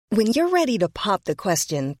When you're ready to pop the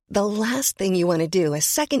question, the last thing you want to do is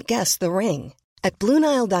second-guess the ring. At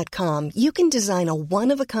BlueNile.com, you can design a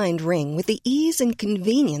one-of-a-kind ring with the ease and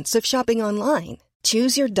convenience of shopping online.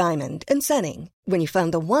 Choose your diamond and setting. When you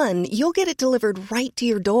find the one, you'll get it delivered right to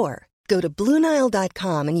your door. Go to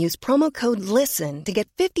BlueNile.com and use promo code LISTEN to get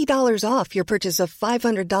 $50 off your purchase of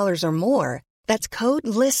 $500 or more. That's code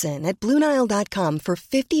LISTEN at BlueNile.com for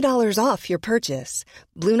 $50 off your purchase.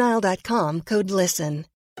 BlueNile.com, code LISTEN.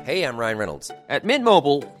 Hey, I'm Ryan Reynolds. At Mint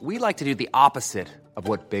Mobile, we like to do the opposite of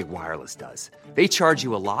what Big Wireless does. They charge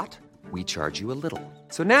you a lot, we charge you a little.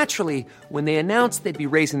 So naturally, when they announced they'd be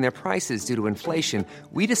raising their prices due to inflation,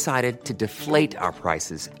 we decided to deflate our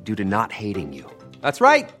prices due to not hating you. That's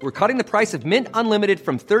right. We're cutting the price of Mint Unlimited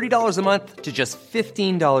from $30 a month to just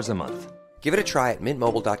 $15 a month. Give it a try at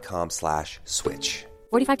mintmobile.com/switch.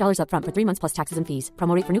 $45 up front for 3 months plus taxes and fees.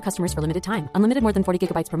 Promo rate for new customers for limited time. Unlimited more than 40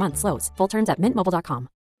 gigabytes per month. Slows full terms at mintmobile.com.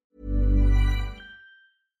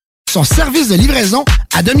 Son service de livraison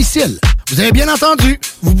à domicile. Vous avez bien entendu,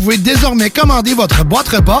 vous pouvez désormais commander votre boîte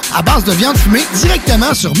repas à base de viande fumée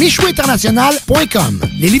directement sur michouinternational.com.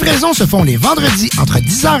 Les livraisons se font les vendredis entre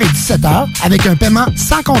 10h et 17h avec un paiement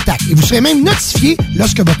sans contact et vous serez même notifié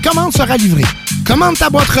lorsque votre commande sera livrée. Commande ta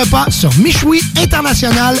boîte repas sur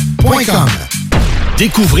michouinternational.com.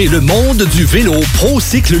 Découvrez le monde du vélo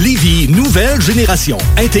ProCycle Lévis, nouvelle génération,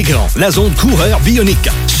 intégrant la zone coureur bionique.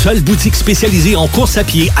 Seule boutique spécialisée en course à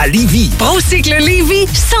pied à Lévis. ProCycle Lévis,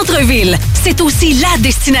 centre-ville. C'est aussi la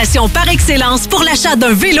destination par excellence pour l'achat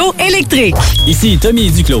d'un vélo électrique. Ici Tommy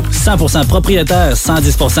Duclos, 100% propriétaire,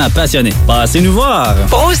 110% passionné. Passez nous voir.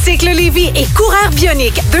 ProCycle Lévis et coureur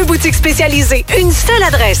bionique, 2 boutiques spécialisées, une seule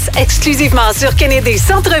adresse, exclusivement sur Kennedy,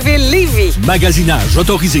 centre-ville Lévis. Magasinage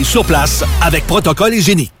autorisé sur place avec protocole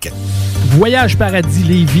hygiénique. Voyage Paradis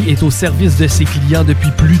Lévis est au service de ses clients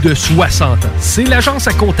depuis plus de 60 ans. C'est l'agence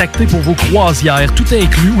à contacter pour vos croisières, tout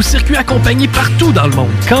inclus, ou circuits accompagnés partout dans le monde.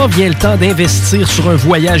 Quand vient le temps d'investir sur un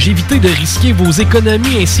voyage, évitez de risquer vos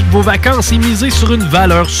économies ainsi que vos vacances et misez sur une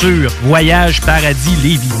valeur sûre. Voyage Paradis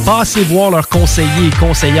Lévis. Passez voir leurs conseillers et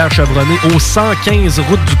conseillères chevronnés au 115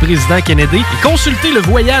 route du Président Kennedy et consultez le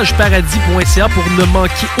voyageparadis.ca pour ne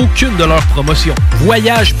manquer aucune de leurs promotions.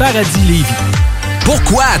 Voyage Paradis Lévis.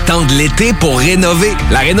 Pourquoi attendre l'été pour rénover?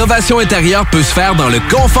 La rénovation intérieure peut se faire dans le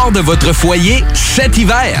confort de votre foyer cet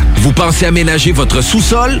hiver. Vous pensez aménager votre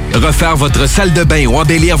sous-sol, refaire votre salle de bain ou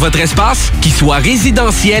embellir votre espace? Qu'il soit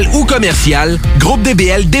résidentiel ou commercial, Groupe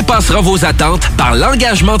DBL dépassera vos attentes par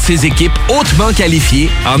l'engagement de ses équipes hautement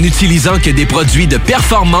qualifiées en utilisant que des produits de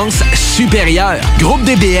performance supérieure. Groupe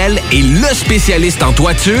DBL est le spécialiste en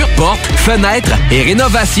toiture, portes, fenêtres et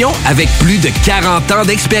rénovation avec plus de 40 ans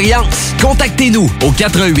d'expérience. Contactez-nous au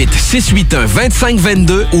 88 681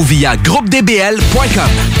 2522 ou via groupedbl.com.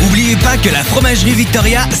 N'oubliez pas que la fromagerie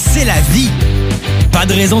Victoria, c'est la vie. Pas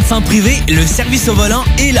de raison de s'en priver, le service au volant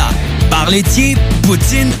est là. Bar laitier,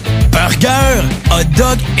 poutine, burger, hot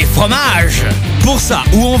dog et fromage. Pour ça,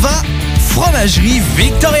 où on va? Fromagerie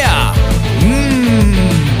Victoria.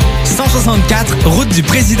 164, route du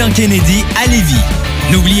Président Kennedy à Lévis.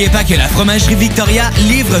 N'oubliez pas que la Fromagerie Victoria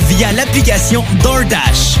livre via l'application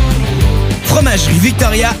DoorDash. Fromagerie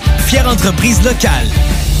Victoria, fière entreprise locale.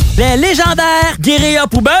 Les légendaires Guérilla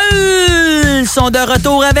Poubelle sont de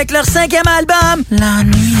retour avec leur 5e album, La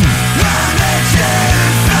Nuit.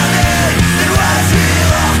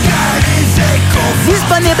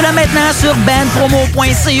 Disponible maintenant sur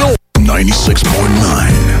bandpromo.co.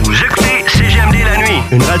 96.9. Vous écoutez CGMD la nuit.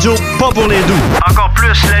 Une radio pas pour les doux. Encore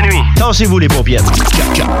plus la nuit. Tassez-vous les paupières.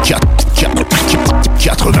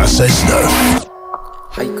 96.9.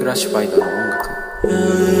 ハイクラッシュバイトの音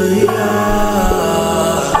楽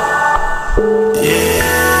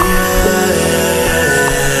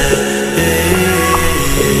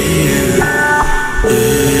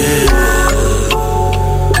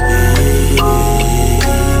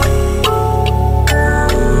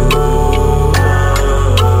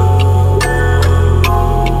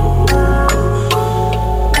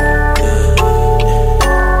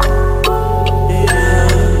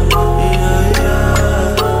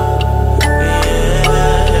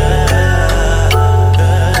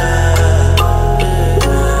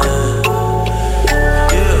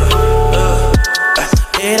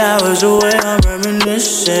hours away, I'm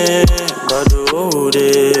reminiscing about the old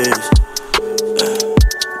days.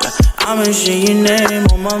 I'ma share your name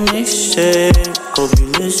on my mixtape. Hope you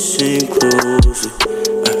listen closely.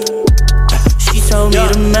 She told me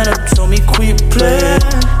the man up, told me quit playing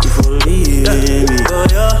before leaving me.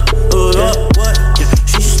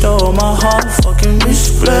 She stole my heart, fucking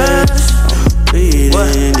misplaced. I'm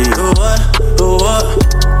bleeding deep.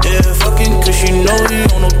 Yeah, fucking 'cause she know he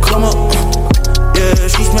on the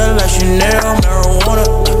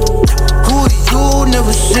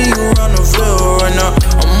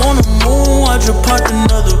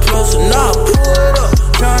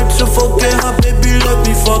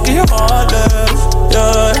you're heartless.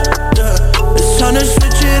 Yeah, yeah. It's time to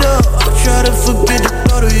switch it up. I try to forbid the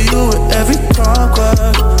thought of you with every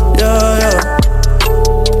conquest. Yeah, yeah.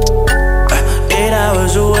 8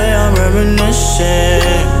 hours away, I'm reminiscing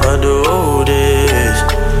about the old days.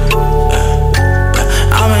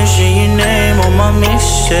 I mention your name on my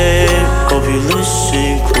mixtape. Hope you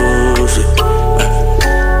listen closely.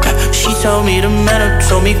 She told me the man up,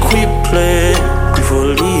 told me quit play before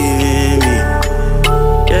leaving me.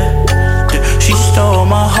 Yeah, yeah. She stole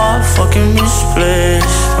my heart, fucking misplaced.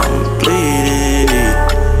 I'm bleeding it.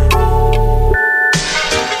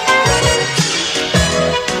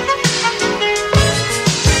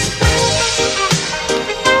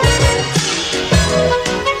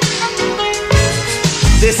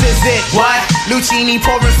 This is it, what? Lucini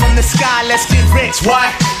pouring from the sky, let's get rich,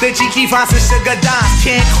 what? The G-Key Vines and Sugar Dimes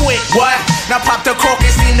can't quit, what? Now pop the cork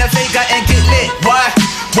and Stina Vega and get lit, what?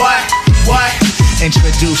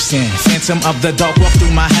 Introducing Phantom of the Dark, walk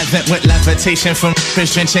through my heaven with levitation from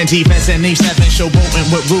Christian Defense and E7 showboating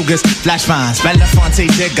with Rugers, Flash Vines, Belafonte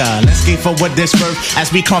Digger. Let's skate for what this worth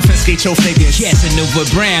as we confiscate your figures. Casanova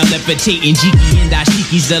Brown, levitating Jiki and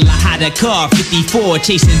Dashiki's the Lahada car 54,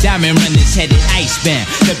 chasing diamond runners headed icebound.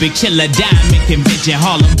 The big chiller diamond convention,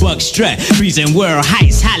 Harlem Buck strut, freezing world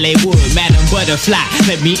heights, Hollywood, Madam Butterfly.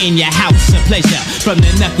 Let me in your house, a pleasure. From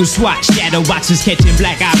the knuckle swatch, shadow boxes catching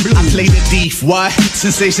black eye blue. I play the thief, what?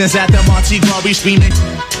 Sensations at the Monte Glory screaming.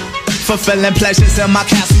 Fulfilling pleasures in my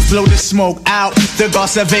castles, blow the smoke out. The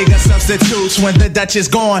Garza Vega substitutes when the Dutch is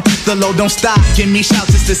gone. The low don't stop, give me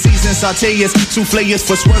shouts, it's the season. Sauteers, souffleurs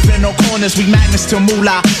for swerving, no corners. We magnets to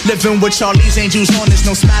moolah, living with Charlie's Angels on this.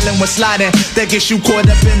 No smiling when sliding, that gets you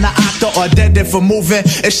caught up in the octa or dead for moving.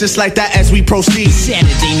 It's just like that as we proceed.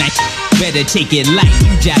 Saturday night, better take it light.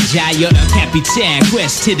 You Jaja, you're a Capitan.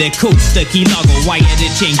 Quest to the coast, the Key Largo, wire the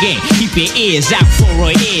chain gang. Keep your ears out for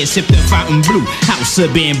our ears, sip the fountain blue. House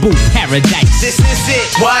of bamboo, paradise. This is it,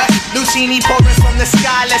 what? Lucini pouring from the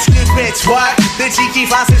sky, let's get rich, what? The G-Key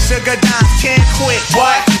Vines and Sugar Dimes can't quit,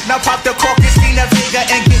 what? Now pop the cork and Stina Vega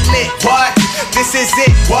and get lit, what? This is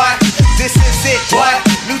it, what? This is it, what?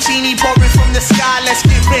 Lucini pouring from the sky, let's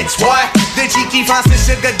get rich, what? The G-Key Vines and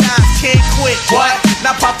Sugar Dimes can't quit, what?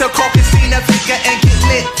 Now pop the cork and Stina Vega and get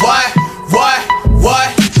lit, what?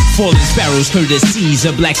 Falling sparrows, courtesies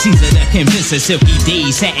of Black Caesar, the convincer, silky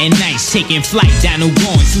days, satin nights, taking flight, Dino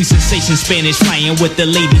going, sweet sensation, Spanish flying with the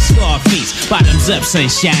lady Scarface, bottoms up,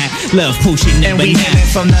 sunshine, love potion number 9. And we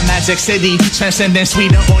hailing from the Magic City, transcending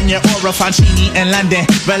Sweden on your aura, Fancini in London,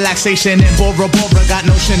 relaxation in Bora Bora, got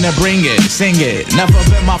notion to bring it, sing it, never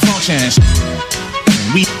been my function.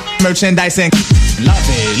 We merchandising, love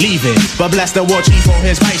it, leave it, but bless the war chief for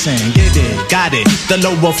his bison. Get it, got it, the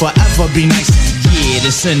low will forever be nice. Yeah,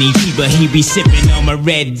 the sunny fever, he be sipping on my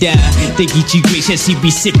red dye. They get you gracious, he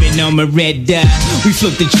be sipping on my red dye. We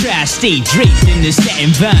float the tri-state draped in the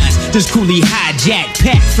satin vines. This coolie hijack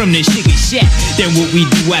pack from the sugar shack. Then what we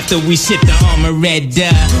do after we sip the armor red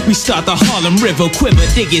dye? We start the Harlem River quiver,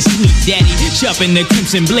 dig it sweet daddy. Sharpen the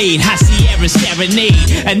crimson blade, high Sierra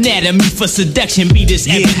serenade. Anatomy for seduction, be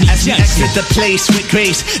this ebony as we exit the place with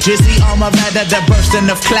grace. Drizzy armor rather the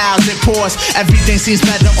bursting of clouds, it pours. Everything seems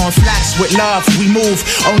better on flats with love. We move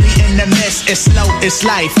only in the mist. It's slow, it's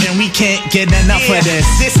life, and we can't get enough of this.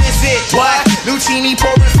 This is it, what? Lucini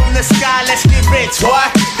pouring from the sky, let's get rich, what?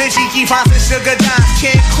 The G-Key Vines and Sugar Dimes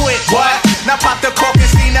can't quit, what? Now pop the cork and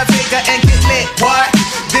Stina Vega and get lit, what?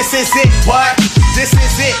 This is it, what? This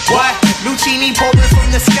is it, what? Lucini pouring from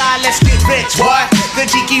the sky, let's get rich, what? The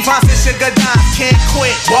G-Key Vines and Sugar Dimes can't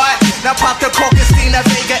quit, what? Now pop the cork and Stina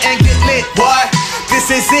Vega and get lit, what? This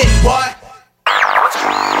is it, what?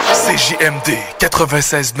 CJMD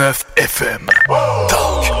 96.9 FM.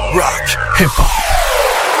 Talk, rock, hip-hop.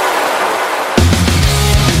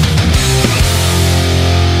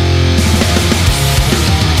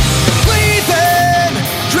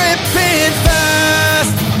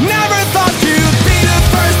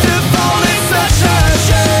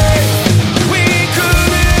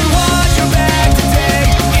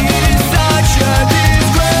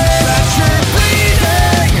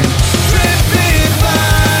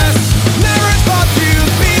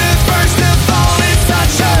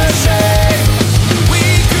 We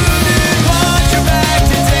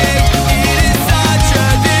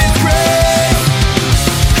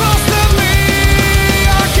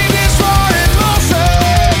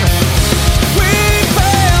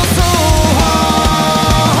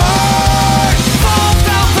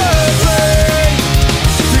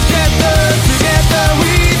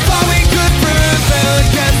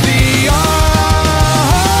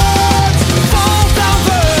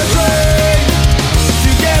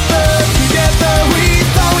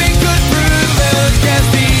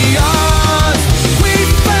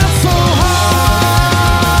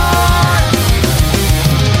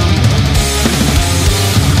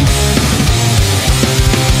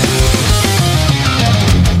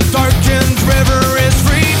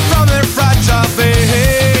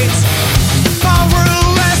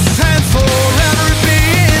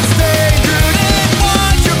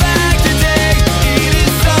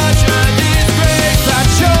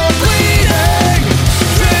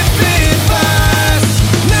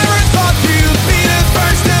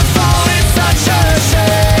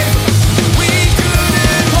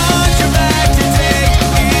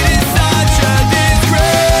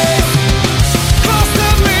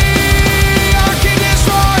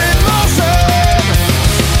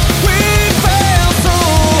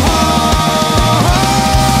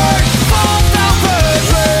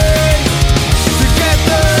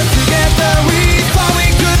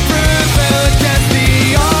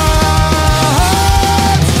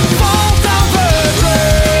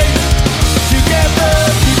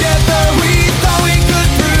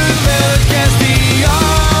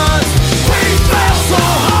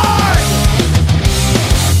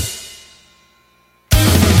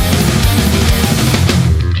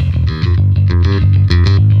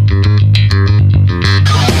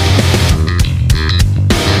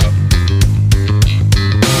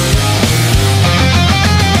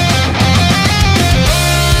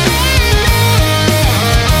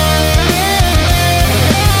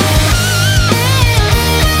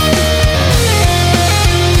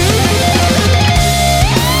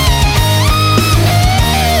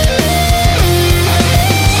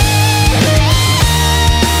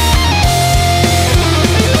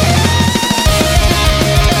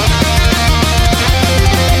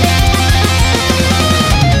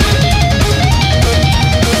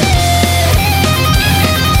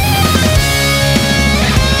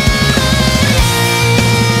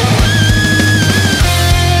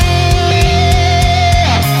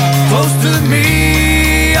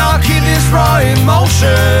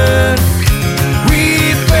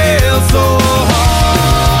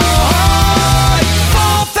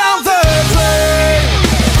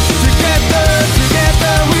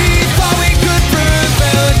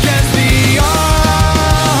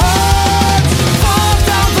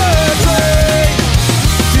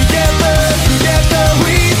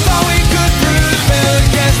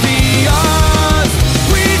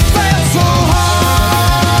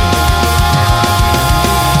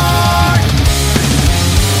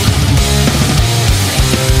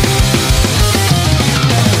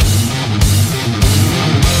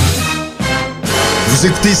Vous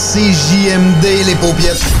écoutez CJMD, les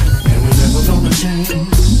paupiètes. And we're never gonna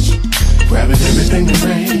change. Grabbing everything that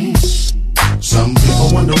rains. Some people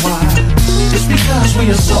wonder why. It's because we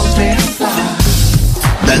are so damn fly.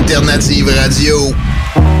 D'Alternative Radio.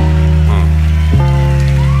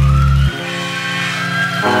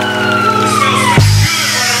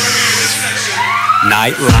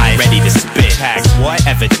 Nightlife, ready to spit. Pack what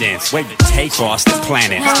evidence? Wait to take across the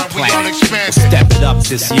planet. We'll step it up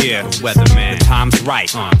this year. Weatherman, the time's right.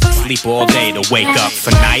 Sleep all day to wake up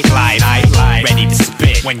for nightlife. Ready to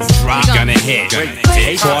spit. When you drop, gonna hit.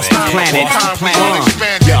 Take across the planet.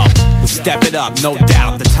 Yo, we'll step it up, no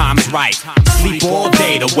doubt. The time's right. Sleep all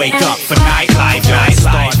day to wake up for nightlife. I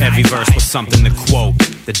start every verse with something to quote.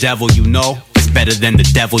 The devil you know is better than the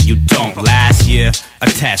devil you don't. Last year, a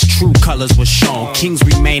test, true colors were shown. Kings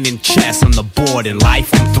remain in chess on the board and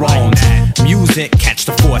life on thrones. Music, catch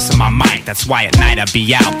the force of my mic. That's why at night I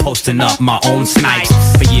be out posting up my own snipes.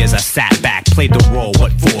 For years I sat back, played the role,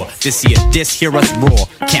 what for? This year, hear us roar.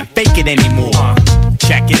 Can't fake it anymore.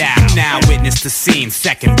 Check it out, now witness the scene.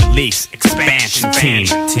 Second release, expansion team.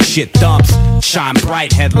 Shit thumps, shine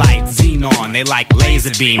bright, headlight, xenon. They like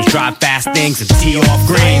laser beams, drive fast things and tee off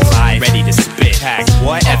green. Ready to spit, pack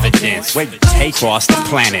what evidence? Wait to take across the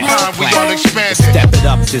planet. Step it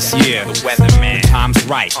up this year, the weatherman, the time's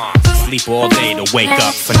right. Sleep all day to wake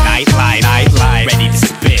up for nightlife. Ready to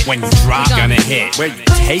spit, when you drop, gonna hit. Wait to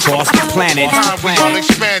take across the planet.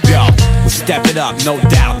 Yo, we'll step it up, no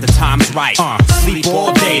doubt, the time's right. Sleep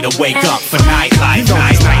all day to wake up for nightlife.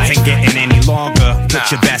 Nights ain't getting any longer.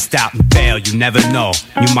 Put your best out and fail, you never know.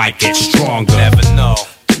 You might get stronger. Never know.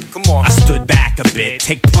 Come on. I stood back a bit.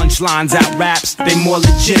 Take punchlines out raps, they more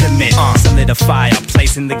legitimate. Solidify a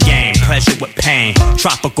place in the game. Pleasure with pain.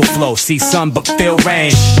 Tropical flow, see sun but feel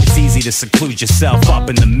rain. It's easy to seclude yourself up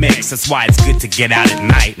in the mix. That's why it's good to get out at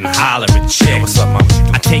night and holler at chicks. What's up,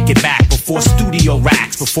 mama? I take it back before studio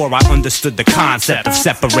racks. Before I understood the concept of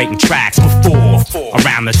separating tracks. Before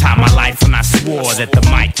around the time of my life when I swore that the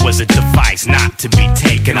mic was a device not to be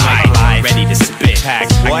taken light. Ready to spit. Pack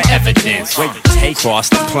what evidence? Wait to take across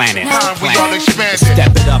the planet.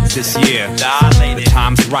 Step it up this year. The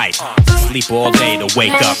time's right. Sleep all day to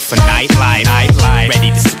wake up for nightlife.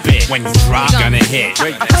 Ready to spit. When you drop, gonna hit.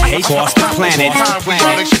 Take across the planet.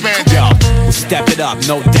 Yo, we'll step it up,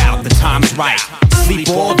 no doubt. The time's right. Sleep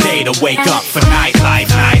all day to wake up for nightlife.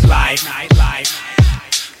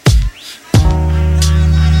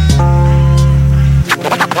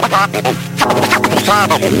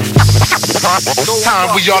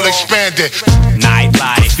 Time we all expanded.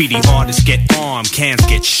 Nightlife, graffiti artists get armed, cans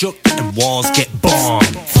get shook, and walls get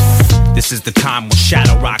bombed. This is the time when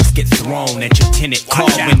shadow rocks get thrown at your tinted car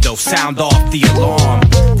window, sound off the alarm.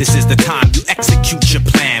 This is the time you execute your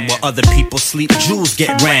plan. Where other people sleep, jewels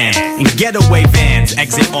get ran. In getaway vans,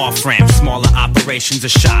 exit off-ramps. Smaller operations or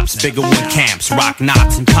shops, bigger one camps. Rock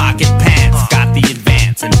knots and pocket pants. Got the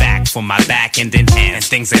advance and back for my back end enhanced.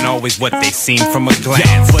 Things ain't always what they seem from a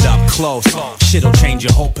glance. Foot up close, shit'll change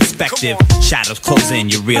your whole perspective. Shadows close in,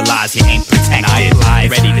 you realize you ain't protected.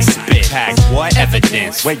 Ready to spit, pack what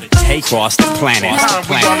evidence? Wait to take across the planet.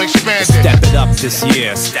 Step it up this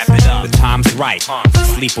year. Step it up. The time's right.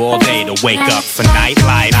 Sleep all day to wake up for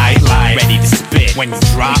nightlife. Ready to spit. When you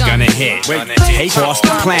drop, gonna hit. Take across the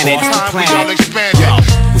planet. Yo,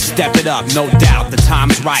 we'll step it up, no doubt. The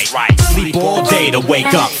time's right. Sleep all day to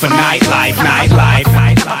wake up for nightlife.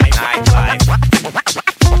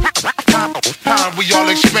 Time we all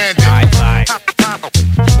expanded. Nightlife.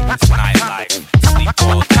 Sleep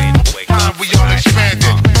all day to wake up. Time we all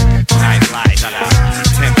expanded. Nightlife,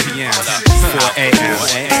 10 p.m., 4 a.m.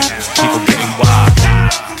 People getting wild.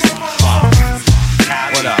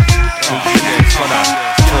 What up? What up?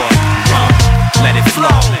 Let it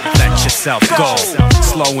flow. Let yourself go.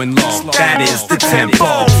 Slow and low. That is the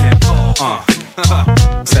tempo.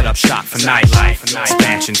 Set up shop for nightlife.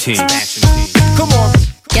 Expansion team. Come on.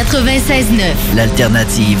 96.9.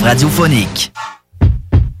 L'alternative radiophonique.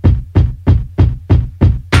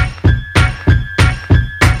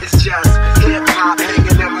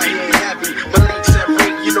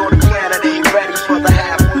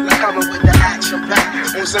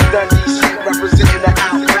 Some Dundee shit representing the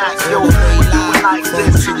outback. Yo, we do it like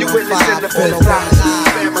this. You witnessing the fifth time.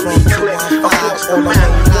 Family clip, of course, the man.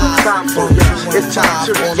 Time for you. It's time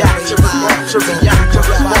to react, to respond, to react, to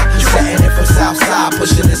respond. Setting it from Southside,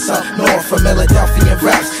 pushing this up north from Philadelphia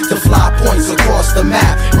raps to fly points across the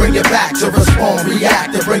map. Bring it back to respond,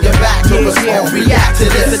 react, and bring it back to respond, react to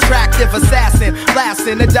this. Attractive assassin,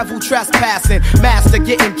 blasting, the devil trespassing. Master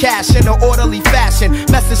getting cash in an orderly fashion.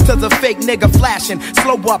 Message to the fake nigga flashing.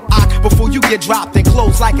 Slow up, before you get dropped and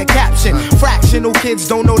close like a caption. Fractional kids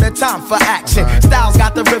don't know the time for action. Styles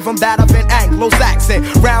got the rhythm that of an Anglo-Saxon.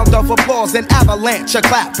 Round of applause and avalanche of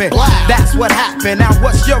clapping. That's what happened. Now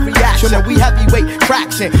what's your reaction? We heavyweight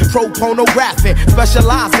traction, pro-pornographic,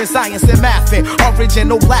 specialize in science and mathing.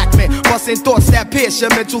 Original black men, busting thoughts that pierce your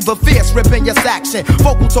mental, the fierce, ripping your section.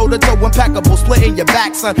 Vocal toe-to-toe, impeccable, splitting your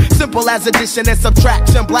back, son. Simple as addition and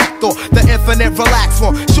subtraction. Black thought, the infinite relax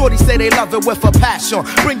one. Shorty say they love it with a passion.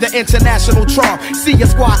 Bring the international charm. See your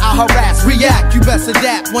squad, I harass. React, you best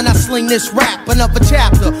adapt when I sling this rap. Another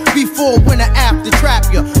chapter, before, when, or after.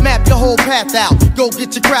 Trap you, map your whole path out. Go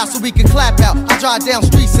get your crowd so we can clap out. I drive down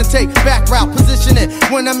streets and take back route positioning.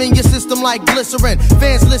 When I'm in your system like glycerin.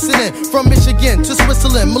 Fans listening from Michigan to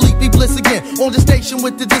Switzerland. Malik B. Bliss again on the station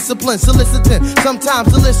with the discipline. Soliciting,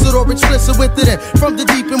 sometimes illicit or explicit with it. And from the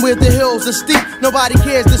deep and where the hills are steep, nobody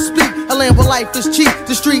cares to speak. A land where life is cheap.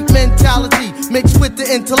 The street mentality mixed with the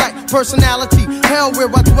intellect, personality. Hell where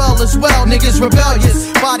I dwell as well. Niggas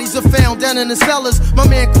rebellious. Bodies are found down in the cellars. My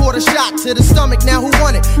man caught a shot to the stomach. Now who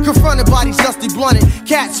won it? Confronted bodies dusty blunted.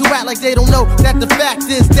 Cats who act like they don't know that the fact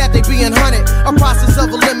is that they being hunted. A process of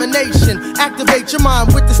elimination. Activate your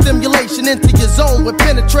mind with the stimulation into your zone with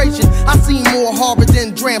penetration. I seen more horror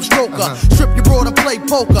than Dram Stroker. Strip your broad and play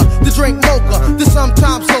poker. The drink mocha. The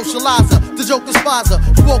sometimes socializer. The joke despiser.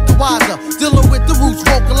 Who woke the wiser. Dealing with the roots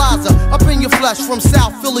vocalizer. Up in your flesh from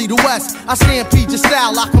South Philly to West. I stampede your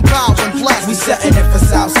style. I compile and bless. We setting it for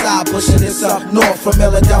Southside, pushing this up north from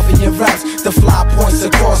Philadelphia raps. The fly points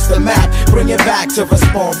across the map. Bring it back to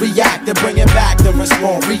respond, react, and bring it back to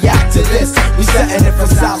respond, react to this. We setting it for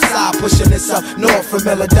Southside, pushing this up north from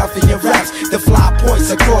Philadelphia raps. The fly points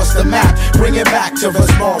across the map. Bring it back to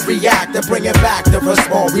respond, react, and bring it back to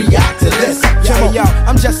respond, react to this. Yo,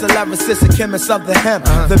 I'm just a lyricist, a chemist of the hemp,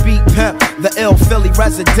 the beat pimp, the ill Philly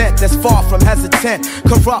resident that's far from hesitant,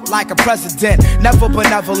 corrupt like a president, never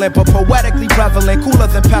benevolent but poetically prevalent, cooler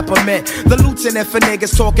than peppermint. The lieutenant for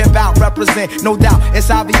niggas talking about represent, no doubt it's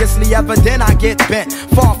obviously evident I get bent.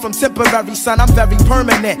 Far from temporary, son, I'm very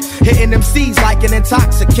permanent, hitting them C's like an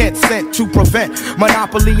intoxicant sent to prevent.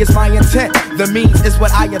 Monopoly is my intent, the means is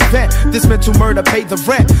what I invent. This mental murder paid the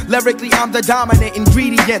rent. Lyrically, I'm the dominant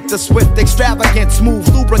ingredient, the swift, extravagant, smooth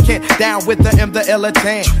lubricant. Down with the M, the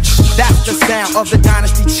illitant. That's the sound of the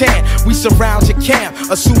dynasty chant. We surround your camp,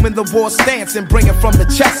 assuming the war stance and bring it from the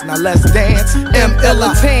chest. Now let's dance. M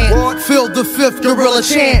illitant, feel the fifth gorilla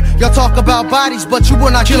chant. Y'all talk about bodies, but you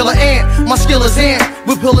will not kill an ant. My skill is ant,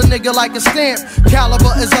 whip pull a nigga like a stamp.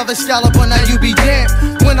 Caliber is of Excalibur, now you be damned.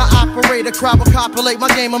 When I operate, a crowd will copulate. My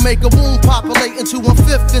game will make a wound populate into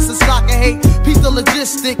 1/5. It's a stock of hate. Piece the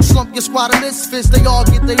logistics, slump your squad of misfits. They all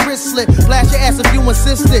get their wrist slit. Blast your ass if you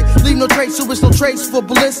insist it. Leave no trace, so it's no trace for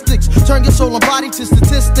ballistics. Turn your soul and body to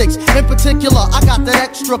statistics. In particular, I got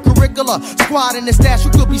that extracurricular squad in the stash who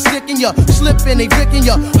could be sticking ya, slipping, evicting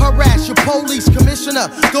ya, harass your police commissioner.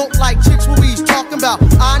 Don't like chicks what we's talking about.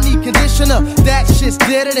 I need conditioner. That shit's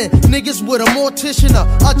deader than niggas with a mortician, a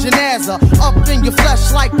janaza. Up in your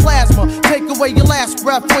flesh like plasma. Take away your last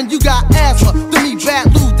breath when you got asthma. To me,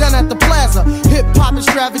 Bad Lou down at the plaza. Hip hop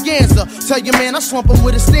extravaganza. Tell your man I swamp him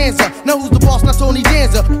with a stanza. Now who's the boss? Not Tony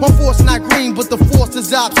Danza. One force not green, but the force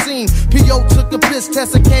is obscene. P.O. took a piss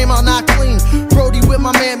test and came out not clean. Brody with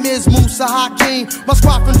my man Ms. Musa Hakeem. My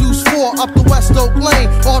squad from Deuce 4 up the West Oak Lane.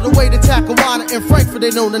 All the way to Talcahuano and Frankfurt,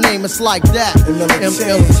 they know the name. It's like that.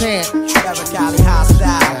 M.L.Tan. Trevor Cali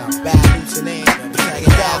hostile. Bad Lieutenant. Check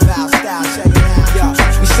it out, foul style, check it out. Yo,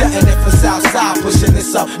 we setting it for Southside, pushing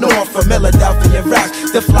this up north from Philadelphia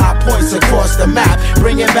raps. The fly points across the map.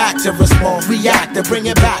 Bring it back to respond, react, to bring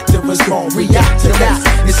it back to respond, react to that.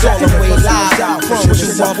 It's all the way live from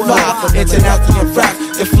 215 from international rap.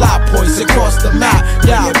 The fly points across the map.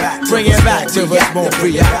 Yeah, bring it back to respond,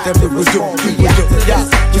 react, to respond, react to that.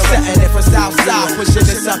 We're setting it for Southside, pushing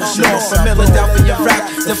this up north from Philadelphia rap.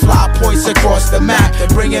 The fly points across the map. To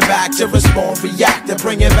bring it back to respond, react, to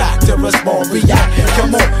bring it back to respond, react.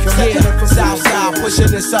 Come on, yeah, Southside,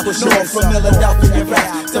 pushing this up north from Philadelphia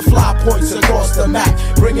rap. The fly points across the map.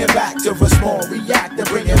 Bring it back to respond, react, to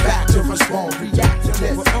bring it back to respond, react to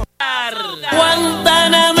this.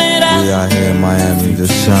 Guantanamera. We out here in Miami, the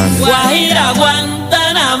sun. Guajira,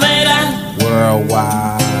 Guantanamera.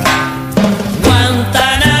 Worldwide.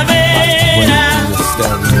 Guantanamera.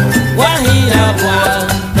 Guajira,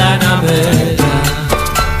 Guantanamera.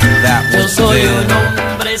 That was Yo soy un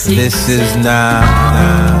hombre sin This is now.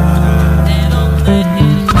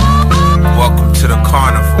 Welcome to the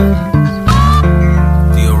carnival.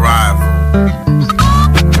 The arrival.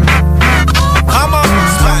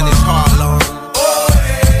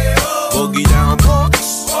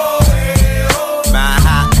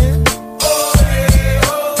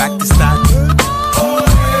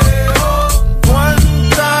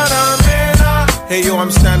 I'm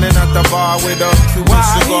standing at the bar with a Cuban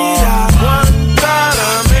cigar.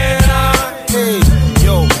 Guantanamera. Hey,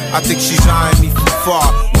 yo, I think she's eyeing me from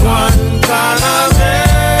far.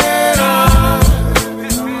 Guantanamera.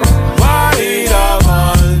 Guajira,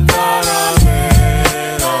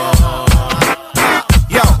 Guantanamera.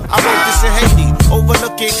 Yo, I wrote this in Haiti,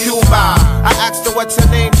 overlooking Cuba. I asked her what's her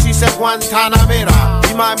name, she said Guantanamera.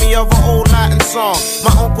 Remind me of an old Latin song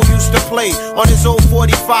my uncle used to play on his old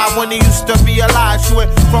 45 when he used to be alive. She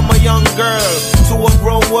went from a young girl to a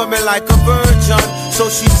grown woman like a virgin. So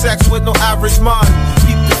she sex with no average man.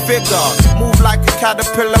 Keep the figure, move like a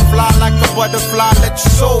caterpillar, fly like a butterfly, let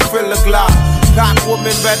your soul fill a glide. Got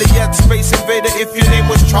woman, better yet, Space Invader. If your name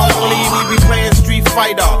was Charlie, we be playing Street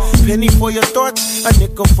Fighter. Penny for your thoughts, a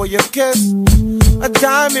nickel for your kiss. A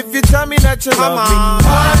dime if you tell me that you love me.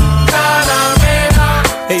 Guantanamera.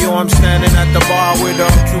 Hey yo, I'm standing at the bar with a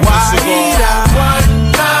Cuban cigar.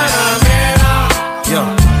 Guantanamera. Yo,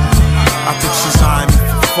 I think she's eyeing me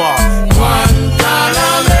from far.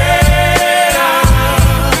 Guantanamera.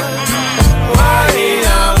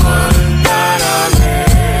 Guajira,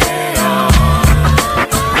 Guantanamera.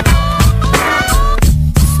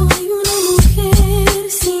 Soy una mujer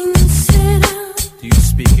sincera. Do you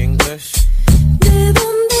speak English? ¿De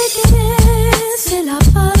dónde crece La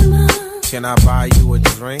Palma? Can I buy you a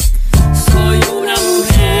drink? Soy una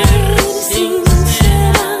mujer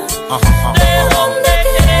sincera. ¿De dónde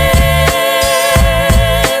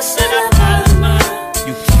crece La Palma?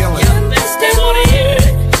 You killing y antes de morir,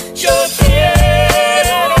 yo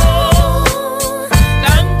quiero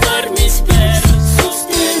cantar mis versos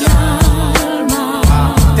del alma.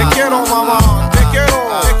 Te quiero, mamá. Te quiero.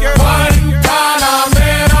 Te quiero.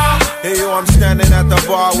 Guantanamera. Hey yo, I'm standing at the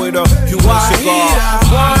bar with a Cuban cigar.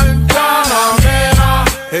 Guantanamera.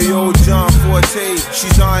 Hey yo, John Forte,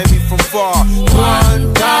 she's eyeing me from far.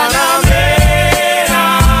 Guantanamera.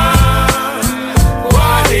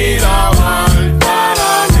 Guajira,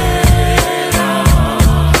 Guantanamera.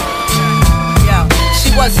 Yo, she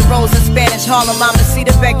was a rose in Spanish Harlem, Mama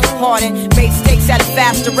Cita, beg your pardon. Made steaks at a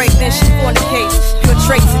faster rate than she fornicates. Pure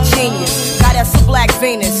traits of genius. Got us a black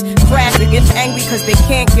Venus. Crash and get angry cause they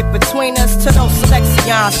can't get between us. To those selections,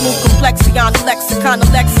 smooth complexion, lexicon of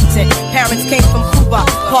Lexington. Parents came from Cuba,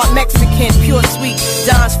 part Mexican, pure sweet.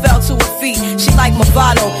 Dons fell to her feet. She like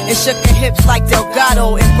Movado and shook her hips like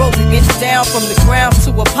Delgado. And broke against down from the ground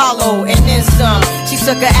to Apollo and then some. She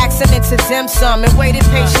took her accent into dim sum and waited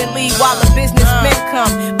patiently while the businessmen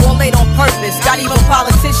come. Born late on purpose, got even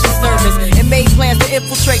politicians nervous and made plans to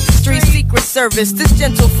infiltrate the street secret service. This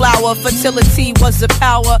gentle flower, fertility was a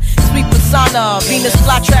power. Sweet persona, Venus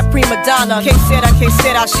flytrap prima donna. Que sera,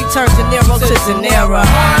 she turned De Niro to De Niro.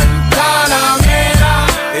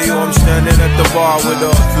 Hey yo, I'm standing at the bar with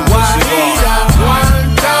a Cuban cigar.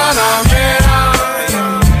 Guantanamera.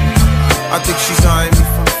 I think she's eyeing me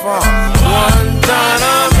from far.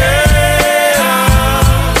 Guantanamera.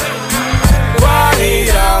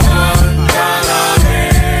 Guajira,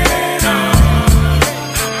 Guantanamera.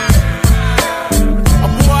 A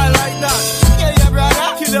boy like that, yeah, yeah, brother.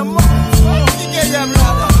 Kill him up, yeah, yeah,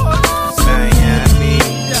 brother. Miami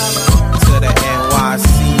to the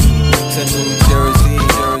NYC to New Jersey.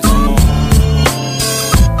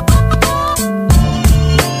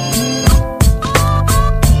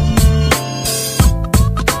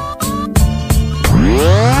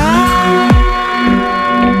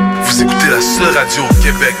 Vous écoutez la seule radio au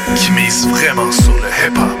Québec qui mise vraiment sur le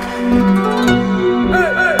hip-hop.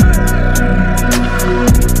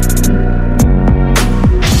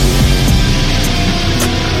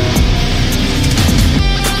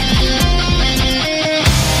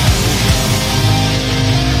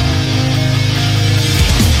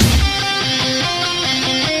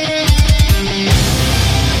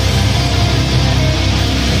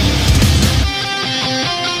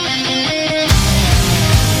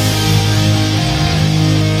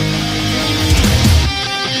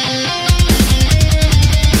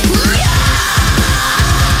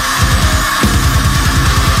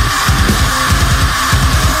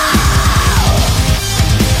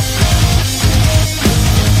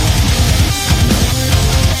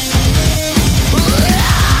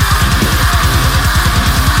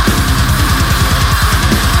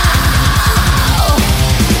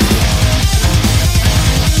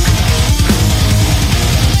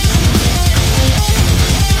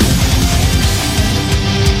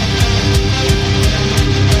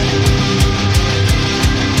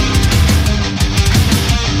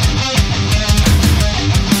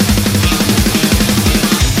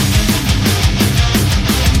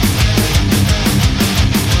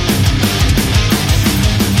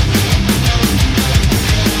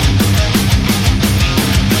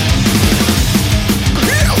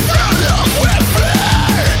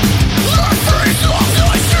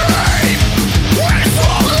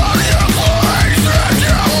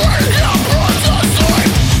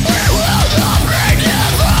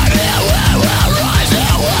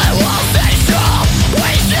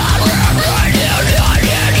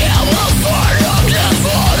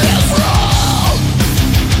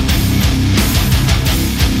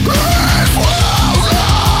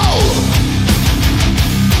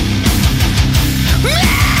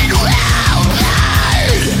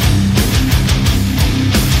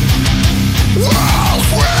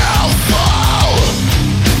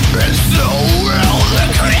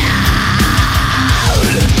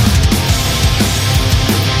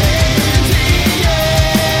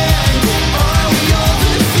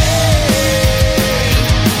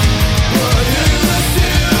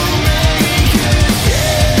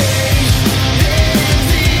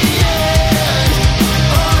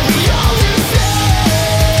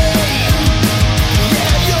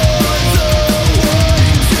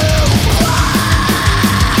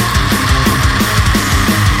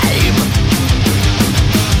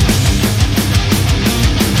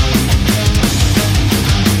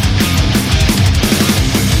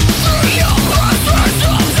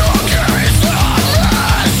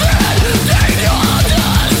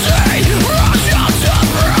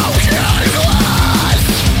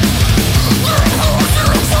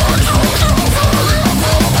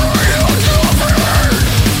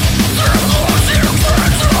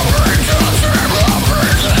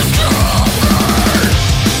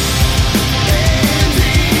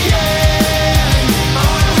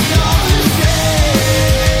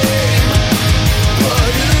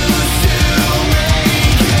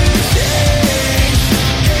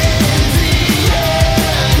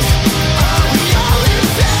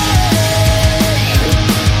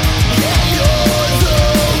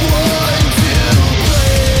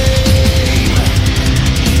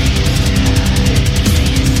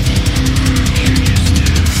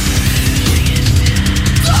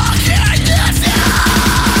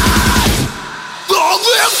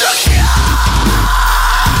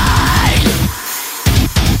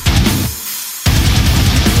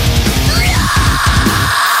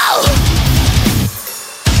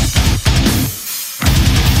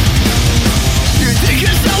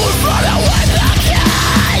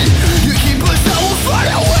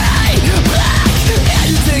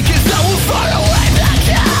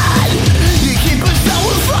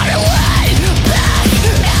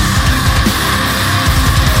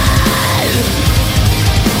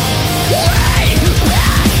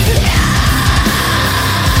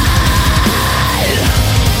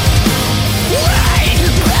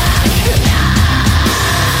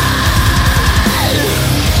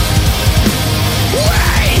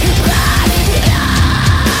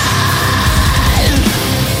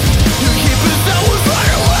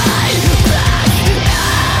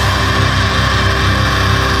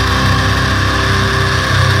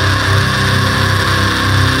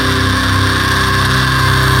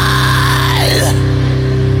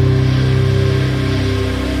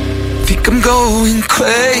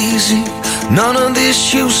 crazy. None of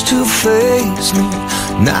this used to faze me.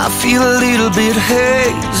 Now I feel a little bit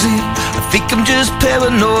hazy. I think I'm just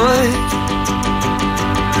paranoid.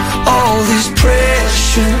 All this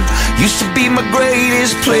pressure used to be my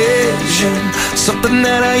greatest pleasure. Something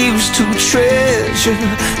that I used to treasure.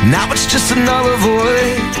 Now it's just another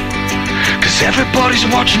void. 'Cause everybody's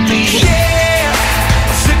watching me. Yeah,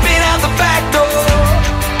 I'm slipping out the back door.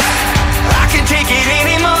 I can't take it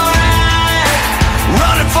anymore. I'm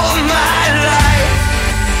running for my life.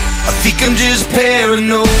 I think I'm just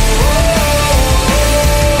paranoid.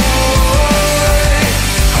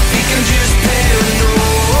 I think I'm just paranoid.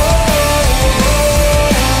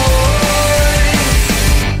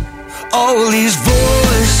 All these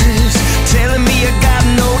voices telling me I got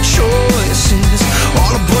no choices.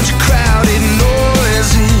 All a bunch of crowded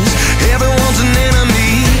noises. Everyone's an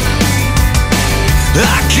enemy.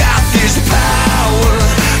 I got this power.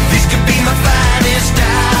 This could be my finest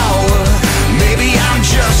hour. Maybe I'm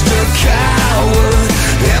just a coward.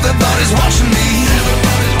 Everybody's watching me.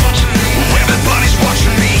 Everybody's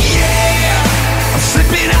watching me, yeah. I'm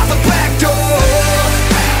slipping out the back door.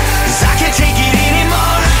 'Cause I can't take it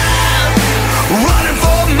anymore. I'm running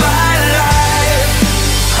for my life.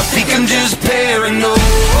 I think I'm just paranoid.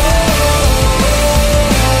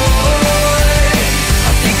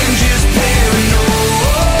 I think I'm just paranoid.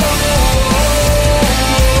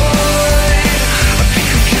 I think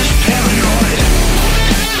I'm just paranoid.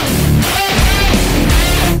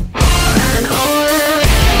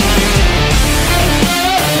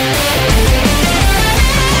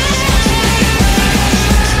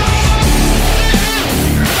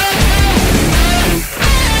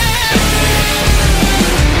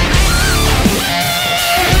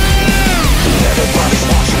 Everybody's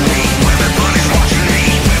watching me. Everybody's watching me.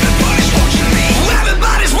 Everybody's watching me.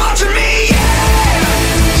 Everybody's watching me,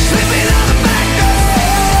 yeah. Slipping out the back door.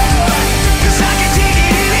 'Cause I can't take it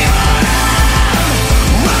anymore.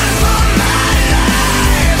 I'm running for my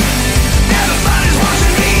life. Everybody's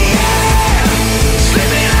watching me, yeah.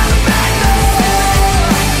 Slipping out the back door.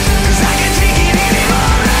 'Cause I can't take it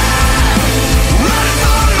anymore. I'm running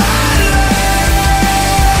for my life.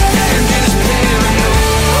 I'm just paranoid.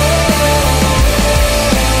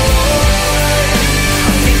 I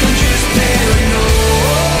think I'm just paranoid. I think I'm just paranoid. I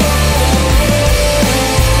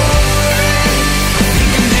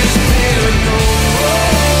think I'm just paranoid.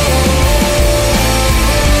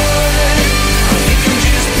 I think I'm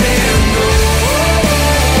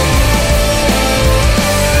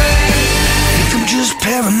just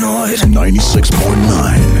paranoid.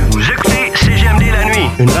 96.9. Vous écoutez CGMD la nuit.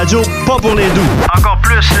 Une radio pas pour les doux. Encore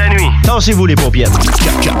plus la nuit. Tassez-vous les paupiètes.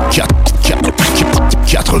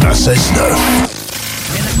 96.9.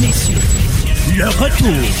 Mesdames, messieurs, le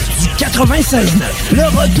retour du 96.9. Le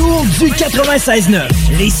retour du 96.9.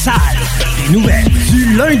 Les salles des nouvelles.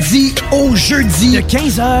 Du lundi au jeudi. De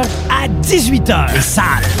 15h à 18h. Les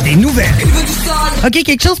salles des nouvelles. OK,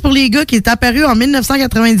 quelque chose pour les gars qui est apparu en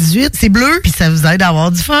 1998. C'est bleu, puis ça vous aide à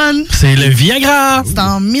avoir du fun. C'est le Viagra. C'est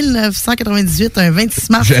en 1998, un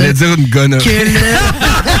 26 mars. J'allais dire une gonne. Gratis.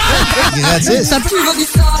 Ça peut...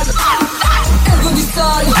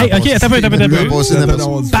 Hey, OK, attends un peu.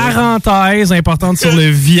 Parenthèse importante sur le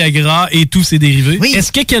Viagra et tous ses dérivés. Oui.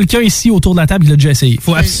 Est-ce que quelqu'un ici autour de la table l'a déjà essayé?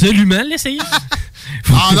 Faut absolument l'essayer.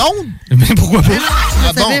 En ondes? Mais pourquoi pas?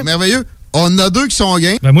 Ah bon, merveilleux. On a deux qui sont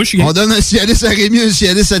gains. Ben moi, je suis gain. On donne un Cialis à Rémi, un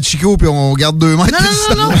Cialis à Chico, puis on garde 2 mètres.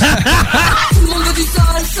 Non.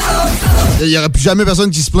 Il n'y aura plus jamais personne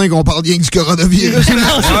qui se plaint qu'on parle bien du coronavirus. Tu veux du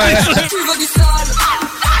sol,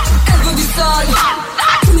 elle veut du sol,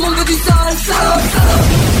 tout le monde veut du sol.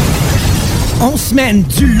 On semaine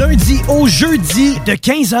du lundi au jeudi de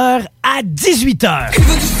 15h à 18h. Tu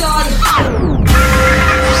veux du sol.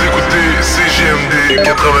 Vous écoutez CGMD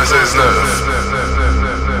 96.9.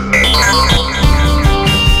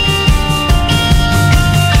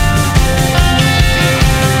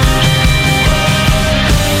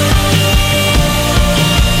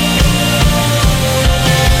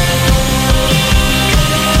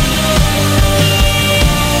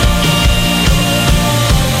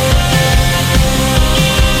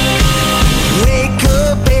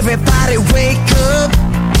 Everybody wake up,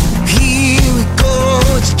 here we go.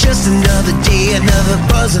 It's just another day, another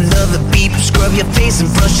buzz, another beep. Scrub your face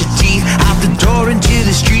and brush your teeth. Out the door into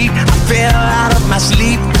the street, I fell out of my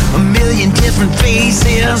sleep. A million different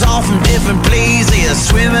faces, all from different places.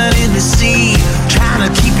 Swimming in the sea, trying to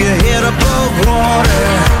keep your head above water.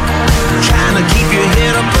 Trying to keep your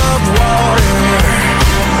head above water.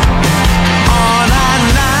 On a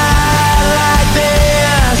night like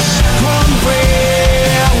this, one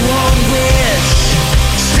prayer, one wish.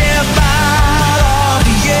 Step out of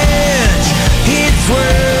the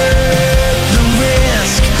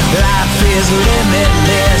is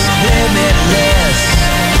limitless, limitless,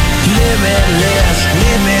 limitless,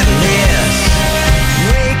 limitless.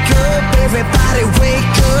 Wake up, everybody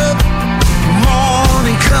wake up.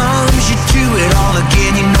 Morning comes, you do it all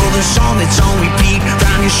again. You know the song that's on repeat.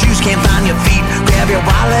 Find your shoes, can't find your feet. Grab your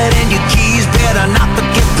wallet and your keys. Better not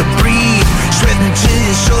forget to breathe. Sweating till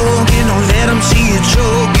you're soaking. Don't let them see you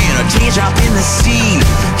choking. A teardrop in the sea.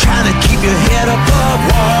 Trying to keep your head above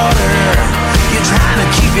water. You're trying to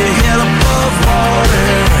keep your head above water.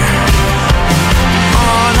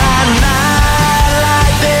 On a night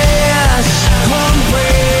like this, one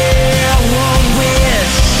prayer, one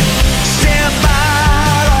wish. Step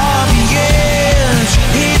out of the edge.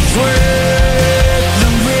 It's worth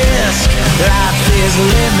the risk. Life is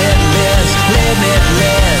limitless,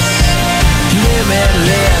 limitless,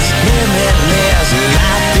 limitless, limitless.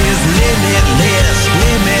 Life is limitless,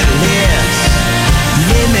 limitless,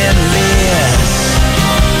 limitless.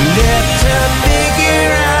 Let her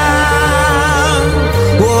figure out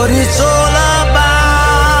what it's all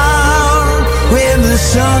about. When the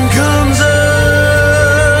sun comes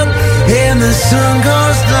up and the sun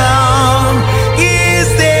goes down, is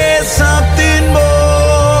there something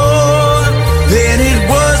more than it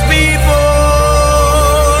was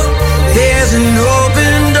before? There's an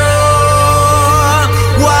open door.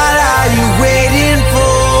 What are you waiting for?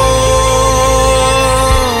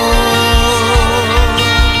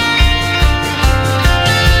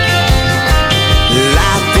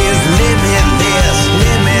 Life is limitless,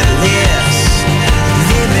 limitless,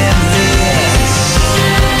 limitless.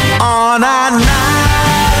 On a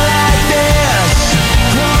night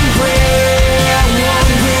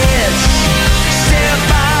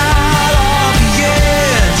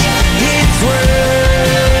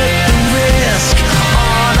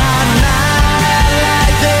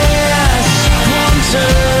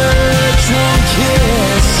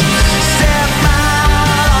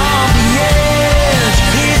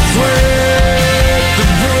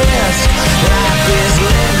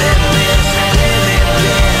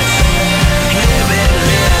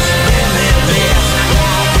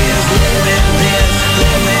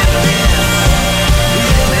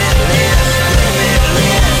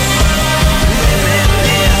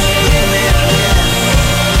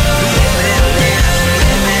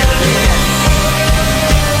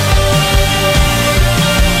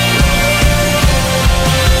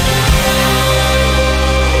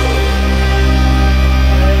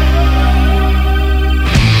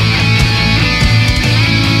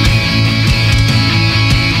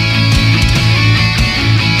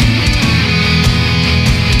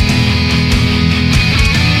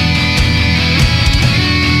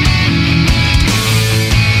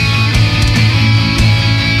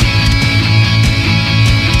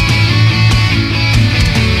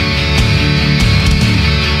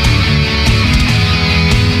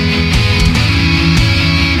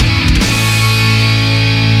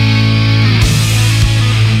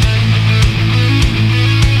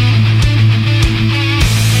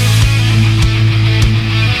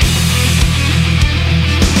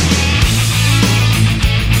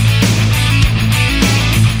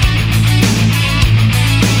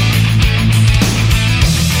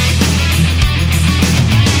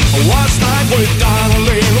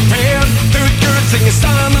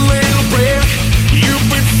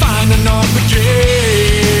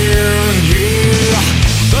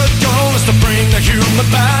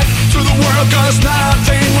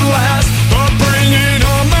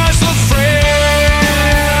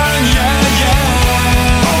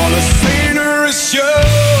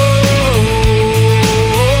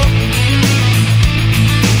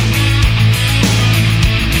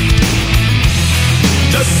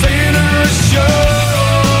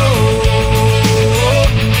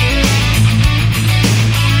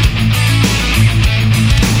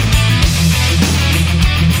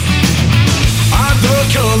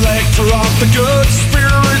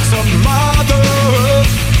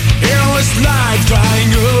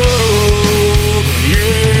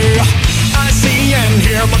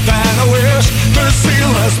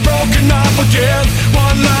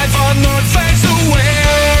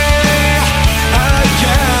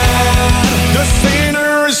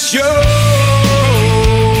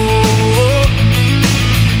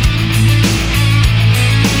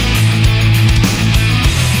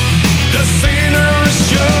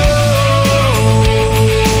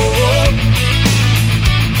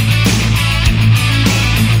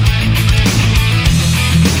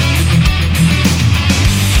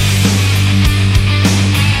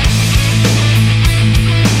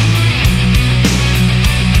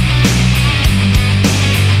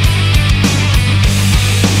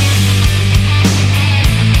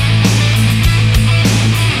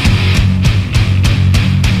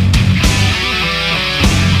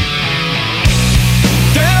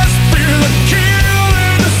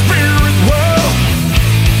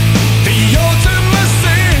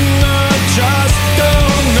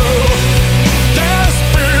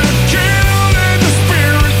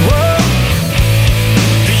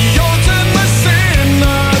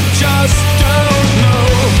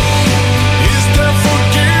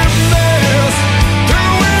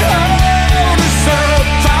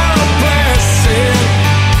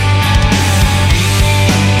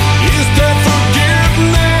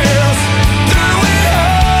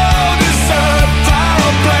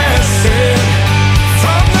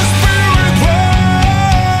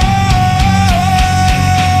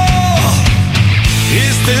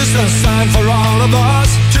It's a sign for all of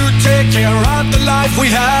us to take care of the life we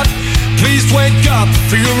have. Please wake up,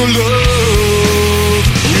 feel the love.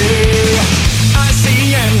 Yeah, I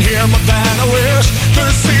see and hear more than I wish.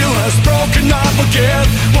 The seal has broken up again.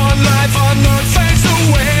 One life on earth fades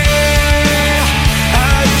away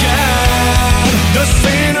again. The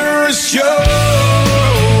sinner is you.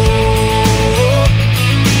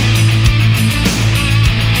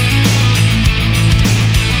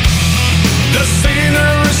 The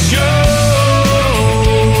sinner is you.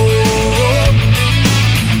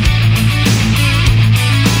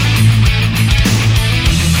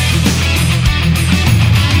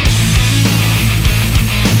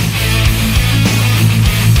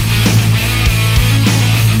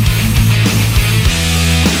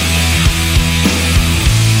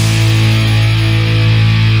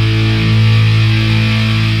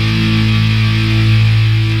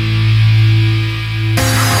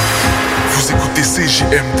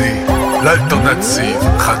 CJMD, l'alternative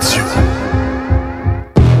radio.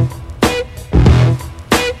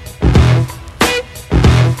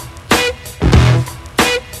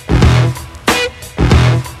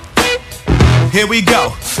 Here we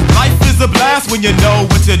go. Life is a blast when you know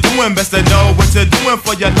what you're doing. Best to know what you're doing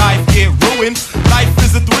for your life get ruined. Life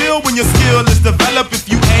is a thrill when your skill is developed. If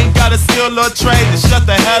you ain't got a skill or trade, then shut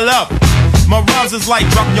the hell up. My rhymes is like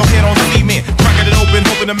dropping your head on cement, cracking it open,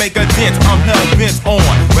 hoping to make a dent. I'm hell bent on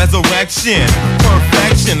resurrection,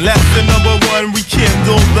 perfection. Lesson number one,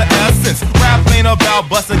 rekindle the essence. Rap ain't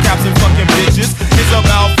about busting caps and fucking bitches. It's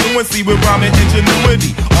about fluency with rhyme and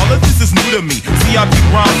ingenuity. All of this is new to me. See, I beat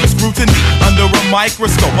rhymes with scrutiny under a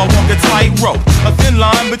microscope. I walk a tightrope, a thin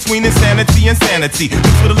line between insanity and sanity,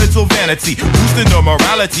 mixed with a little vanity, boosting the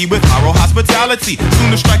morality with viral hospitality.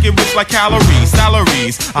 Soon to strike it rich like calories,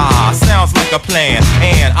 salaries. Sounds like a plan,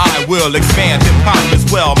 and I will expand hip-hop as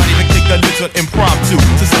well. Might even kick a little impromptu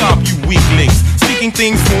to stomp you weaklings, speaking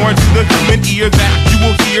things foreign to the human ear that you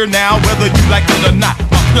will hear now, whether you like it or not.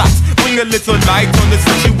 My plots bring a little light on the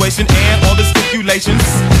situation and all the stipulations.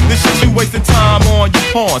 The shit you wasting time on, you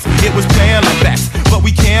pawns. It was planned like that, but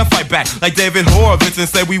we can't fight back like David Horowitz and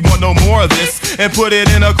say we want no more of this and put it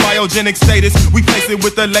in a cryogenic status. We place it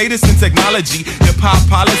with the latest in technology, hip-hop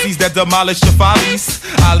policies that demolish your follies.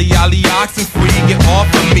 Ali, oxen free, get off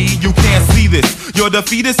of me, you can't see this. Your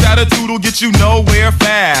defeatist attitude will get you nowhere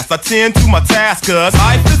fast. I tend to my task, cause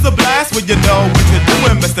life is a blast when you know what you're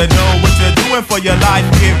doing. Best to know what you're doing for your life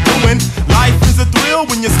get ruined. Life is a thrill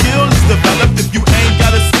when your skill is developed. If you ain't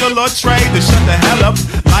got a skill or trade, then shut the hell up.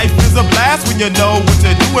 Life is a blast when you know what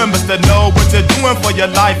you're doing. Best to know what you're doing for your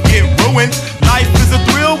life get ruined. Life is a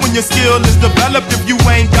thrill when your skill is developed. If you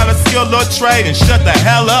ain't got a skill or trade, then shut the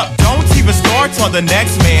hell up. Don't even start on the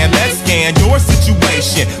next man. Let's scan your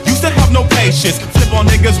situation. Used to have no patience. Flip on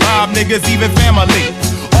niggas, rob niggas, even family.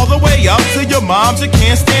 All the way up to your moms, you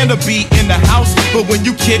can't stand to be in the house. But when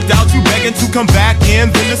you kicked out, you begging to come back in.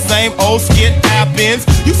 Then the same old skit happens.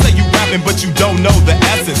 You say you rapping, but you don't know the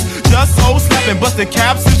essence. Just so slapping, busting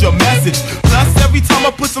caps is your message. Plus, every time I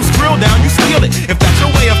put some skrill down, you steal it. If that's your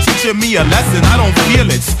way of teaching me a lesson, I don't feel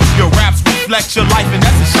it. Your raps reflect your life, and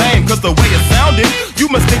that's a shame. Cause the way it sounded, you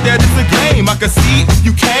must think that it's a game. I can see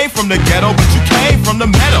you came from the ghetto, but you came from the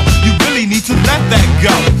meadow. You really need to let that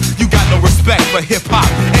go. You got no respect for hip-hop,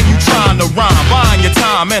 and you trying to rhyme, buying your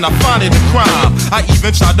time, and I find it a crime. I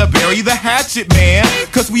even tried to bury the hatchet, man,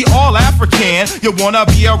 cause we all African. You wanna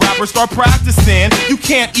be a rapper, start practicing. You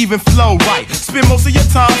can't even flow right. Spend most of your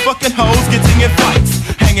time fucking hoes, getting in fights,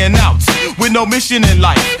 hanging out with no mission in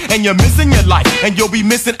life. And you're missing your life, and you'll be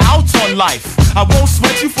missing out on life. I won't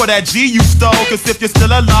sweat you for that G you stole, cause if you're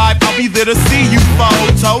still alive, I'll be there to see you fall.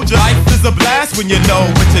 Told you, life is a blast when you know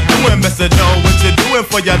what you're doing. Best to know what you're doing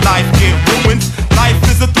for your life get ruined. Life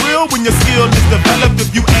is a thrill when your skill is developed.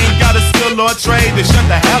 If you ain't got a skill or trade, then shut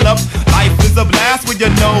the hell up. Life is a blast when you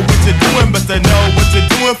know what you're doing. Best to know what you're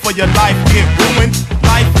doing for your life get ruined.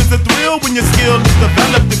 Life is a thrill when your skill is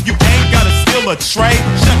developed. If you ain't got a skill or trade,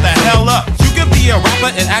 shut the hell up. You can be a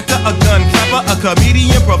rapper, an actor, a gun clapper, a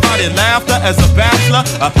comedian, providing laughter as a bachelor,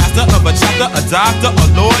 a pastor of a chapter, a doctor, a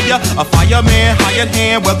lawyer, a fireman, hired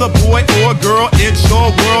hand, whether boy or girl, it's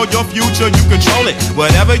your world, your future, you control it.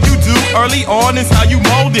 Whatever you do early on is how you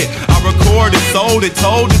mold it. I recorded, sold it,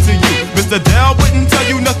 told it to you. Mr. Dell wouldn't tell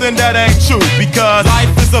you nothing that ain't true, because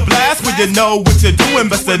life is a blast when you know what you're doing.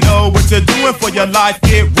 Best to know what you're doing for your life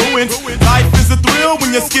get ruined. Life is a thrill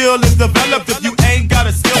when your skill is developed. If you ain't got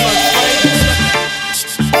a skill or trade,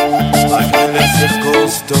 like an ethical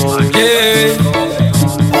stone. Yeah.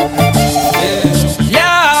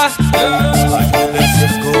 Yeah. Like an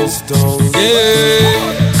ethical stone.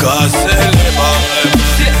 Yeah. Casser les barrettes.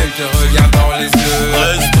 Si elle te regarde dans les yeux,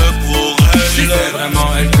 reste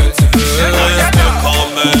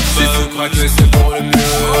que c'est pour le mieux.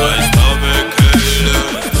 Reste avec elle,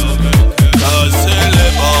 casser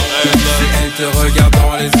les barèmes. Si elle te regarde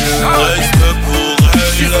dans les yeux, reste pour elle.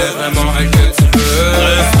 Si c'est vraiment elle que tu veux,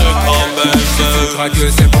 reste quand même. Si tu crois que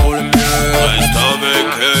c'est pour le mieux, reste avec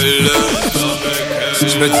elle.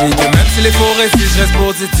 Je me dis que même si les faux récits, je reste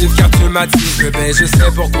positif car tu m'attises. Bébé, je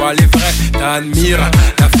sais pourquoi les vrais t'admirent.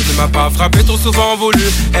 La foule ne m'a pas frappé, trop souvent voulu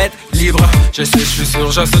être libre. Je sais, je suis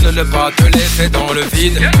sûr, je sonne ne pas te laisser dans le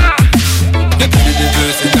vide. Depuis le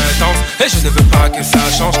début c'est intense et je ne veux pas que ça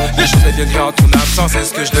change. Les choses deviennent en ton absence,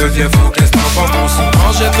 est-ce que je deviens fou, qu'est-ce que t'en penses? Trop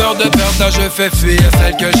souvent j'ai peur de perdre, ça je fais fuir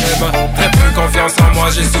celle que j'aime. Très peu confiance en moi,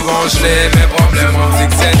 j'ai souvent gelé mes problèmes. On me dit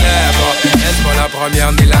que c'est never, est-ce pas la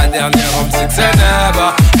première ni la dernière? On me dit que c'est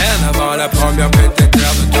never, rien avant la première peut-être.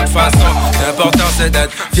 De toute façon, l'important c'est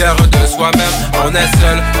d'être fier de soi-même. On est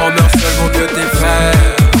seul, on meurt seul, vaut mieux tes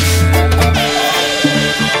frères.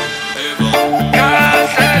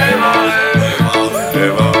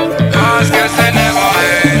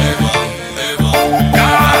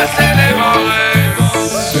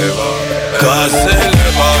 Casser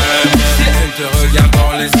les barèmes. Si elle te regarde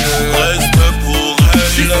dans les yeux, reste pour elle.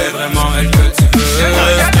 Si c'est vraiment elle que tu veux,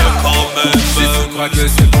 reste quand même. Si tu crois que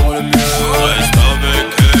c'est pour le mieux, reste avec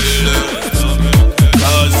elle.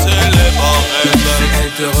 Casser les barèmes. Si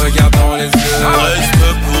elle te regarde dans les yeux, reste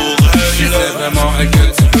pour elle. Si c'est vraiment elle que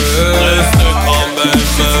tu veux, reste quand même.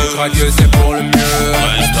 Si tu crois que c'est pour le mieux,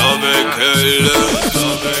 reste avec elle.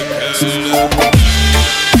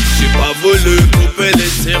 J'ai pas voulu couper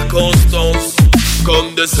les circonstances comme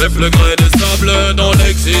de simples grains de sable dans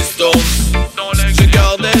l'existence. J'ai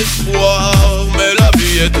gardé espoir, mais la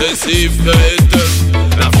vie était si faite.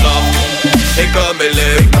 La femme est comme elle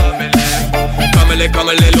est, comme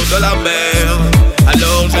l'eau de la mer.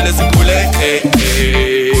 Alors je laisse couler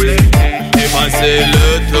et passer le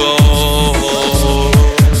temps.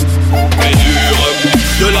 Mais dur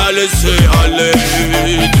de la laisser aller,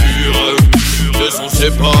 dur de s'en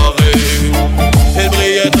séparer. Elle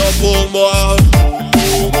brillait tant pour moi,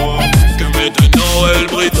 que maintenant elle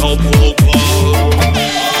brille tant pour moi.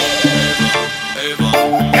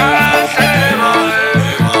 Casser les barèmes,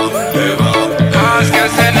 parce que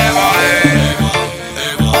c'est les barèmes.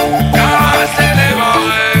 Casser les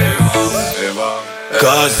barèmes,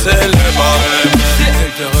 casser les barèmes. Si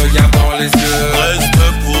elle te regarde dans les yeux, reste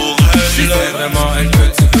pour elle. Si c'est vraiment elle que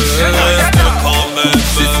tu veux, reste quand même.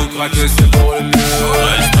 Si tu crois que c'est pour le mieux,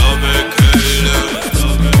 reste avec elle.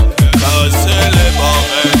 Casser les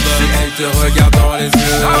barèmes. Si elle te regarde dans les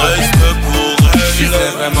yeux, reste pour elle. Si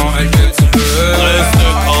c'est vraiment elle que tu veux, reste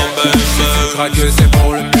quand même. Si tu crois que c'est pour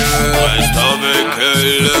le mieux, reste avec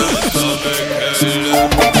elle.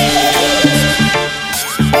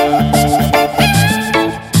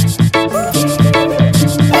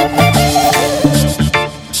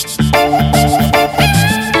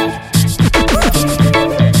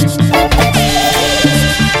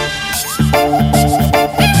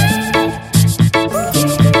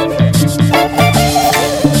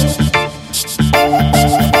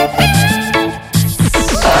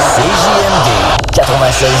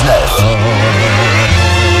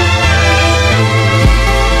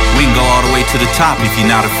 We can go all the way to the top if you're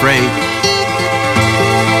not afraid,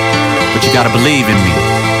 but you gotta believe in me.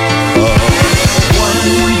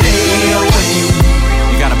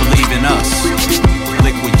 You gotta believe in us,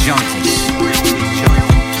 liquid junkies.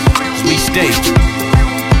 We stay.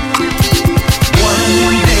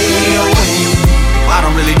 I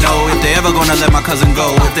don't really know if they ever gonna let my cousin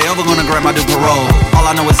go, if they ever gonna grant my due parole. All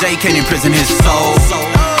I know is they can't imprison his soul.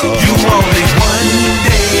 You only one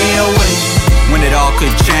day away. When it all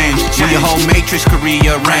could change, when your whole matrix could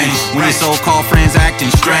rearrange, when your so-called friends acting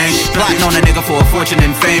strange, plotting on a nigga for a fortune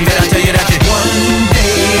and fame. Did I tell you that you're one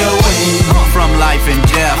day away from life and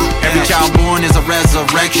death? Every child born is a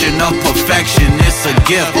resurrection of perfection. It's a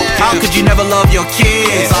gift. How could you never love your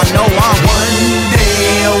kids? I know I'm one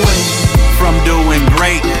day away from doing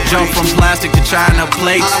great. Jump from plastic to China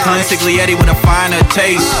plates. Consigliere with a finer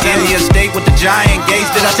taste. In the estate with the giant gates.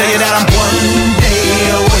 Did I tell you that I'm one day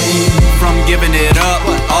away from giving it up?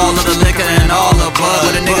 All of the liquor and all the bud.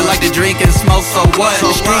 But a nigga like to drink and smoke, so what? The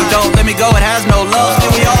street don't let me go, it has no love.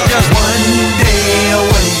 Still we all just one day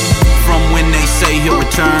away from when they say he'll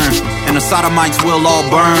return, and the sodomites will all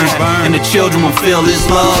burn, and the children will feel his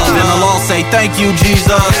love, and they'll all say thank you, Jesus.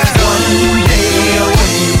 One day away.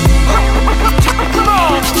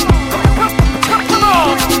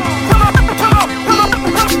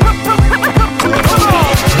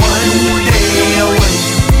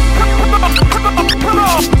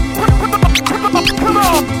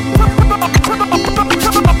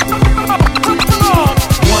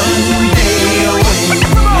 When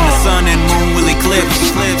the sun and moon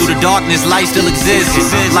this life still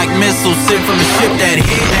exists. Like missiles sent from a ship that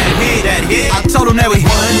hit. I told him that we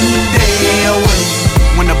one day away.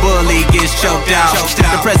 When the bully gets choked out,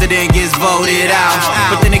 the president gets voted out.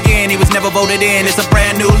 But then again, he was never voted in. It's a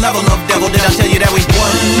brand new level of devil. Did I tell you that we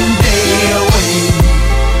one day away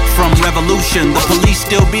from revolution? The police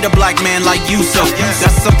still beat a black man like you, so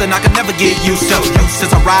that's something I can never get used to.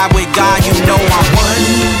 Since I ride with God, you know I'm one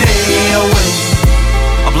day away.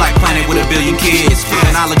 A black planet with a billion kids,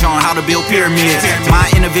 with knowledge on how to build pyramids. My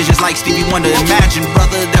inner vision's like Stevie Wonder. Imagine,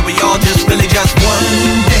 brother, that we all just really just one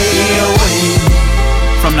day away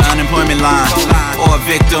from the unemployment line, or a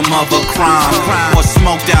victim of a crime, or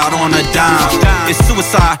smoked out on a dime. It's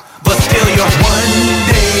suicide, but still you're one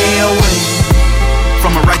day away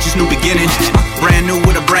from a righteous new beginning, brand new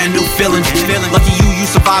with a brand new feeling. Lucky you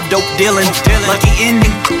survived dope dealing. Lucky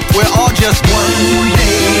ending, we're all just one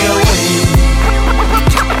day away.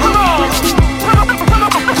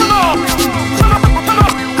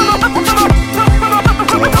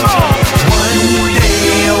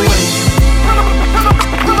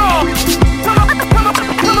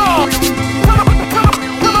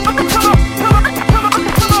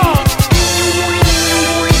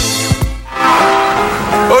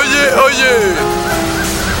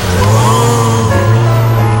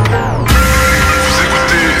 Vous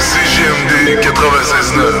écoutez CGMD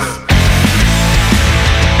 96.9.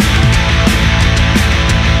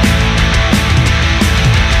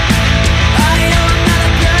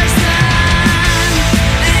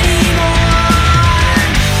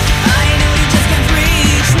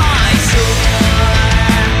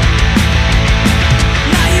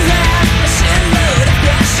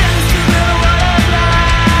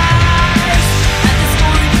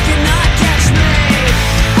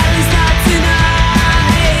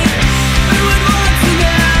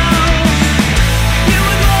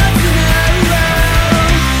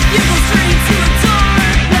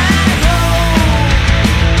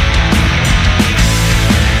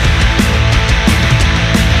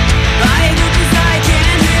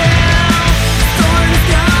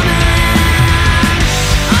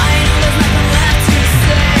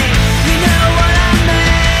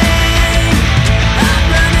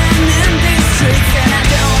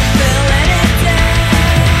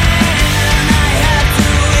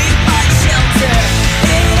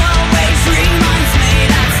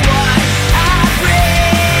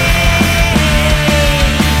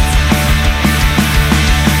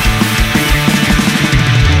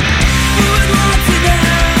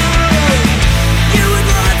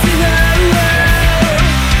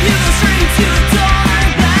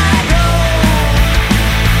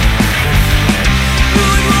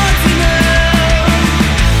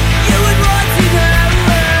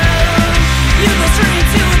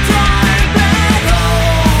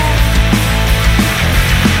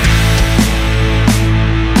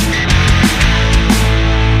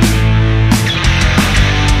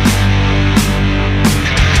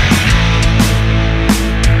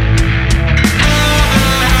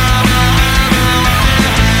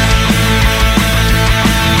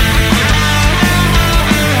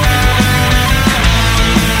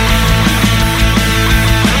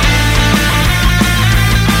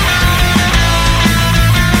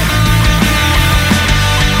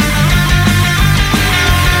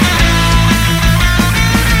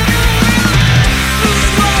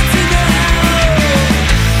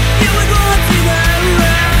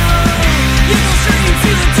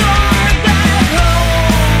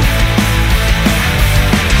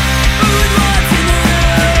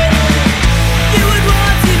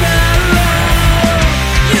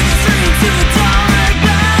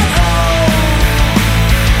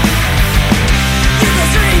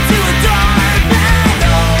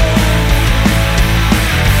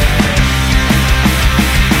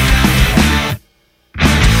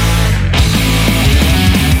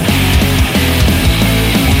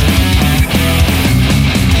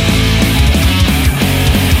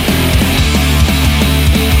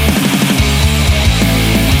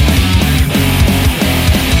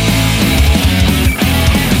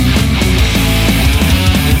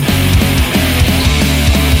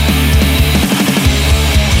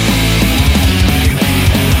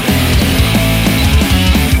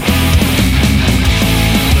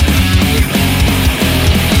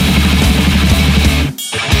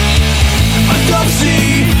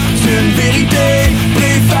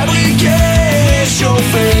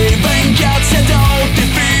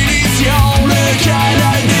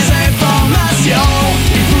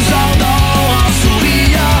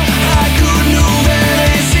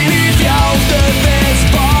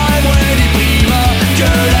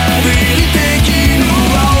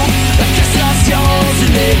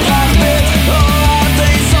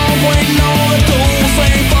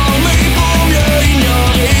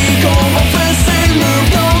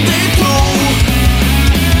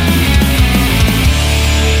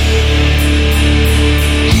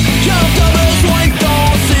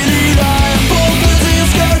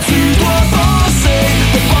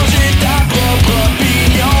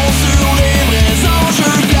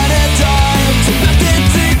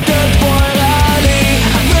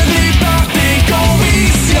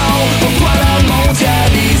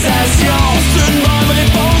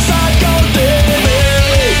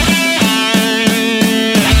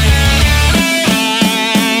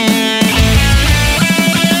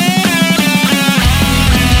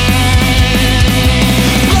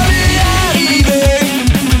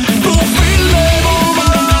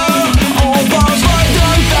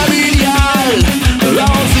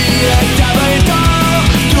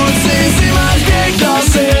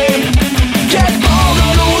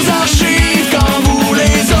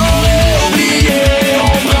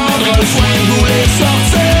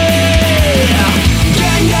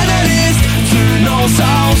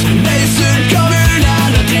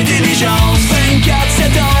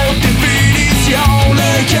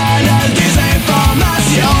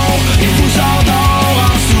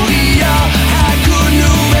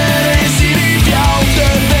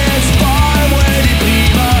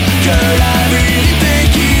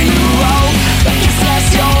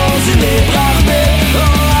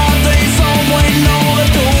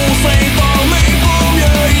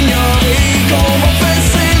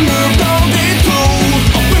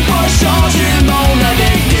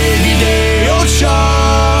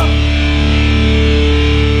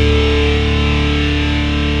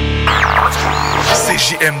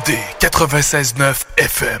 CJMD 96.9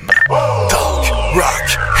 FM. Talk, rock,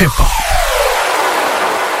 hip-hop.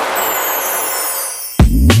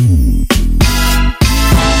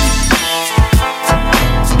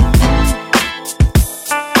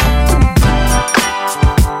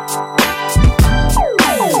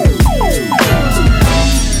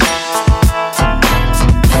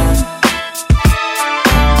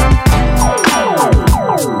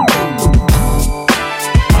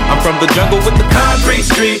 From the jungle with the concrete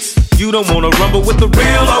streets, you don't wanna rumble with the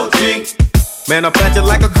real OG. Man, I plant you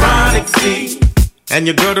like a chronic seed, and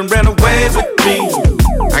your girl done ran away with me.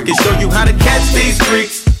 I can show you how to catch these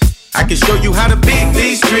freaks. I can show you how to beat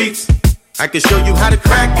these streets. I can show you how to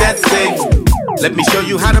crack that safe. Let me show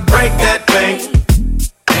you how to break that bank.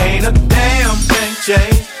 Ain't a damn thing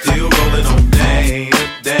changed. Still rolling on day to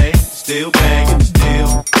day. Still banging,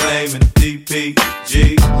 still claiming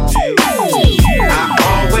DPG.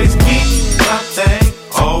 I always keep my thing.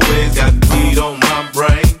 Always got weed on my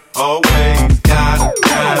brain. Always got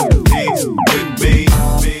a peace with me.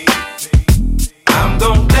 I'm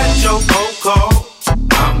gon' let your phone call.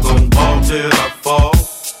 I'm gon' ball till I fall.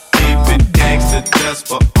 Keep it gangsta just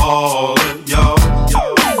for all of y'all.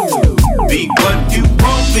 Be what you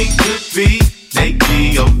want me to be. Nate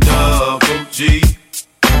D-O-double-G.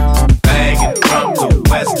 Banging from the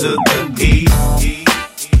west to the east.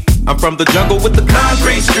 I'm from the jungle with the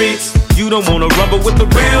concrete streets. You don't wanna rumble with the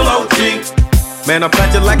real OG. Man, I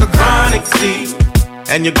plant you like a chronic seed,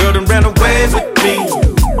 and your girl done ran away with me.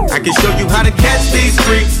 I can show you how to catch these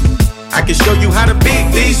freaks. I can show you how to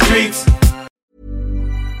beat these streets.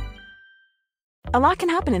 A lot can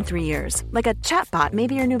happen in 3 years, like a chatbot may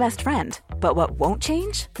be your new best friend. But what won't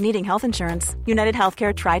change? Needing health insurance. United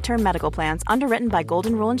Healthcare Tri-Term Medical Plans, underwritten by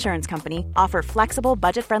Golden Rule Insurance Company, offer flexible,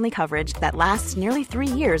 budget-friendly coverage that lasts nearly 3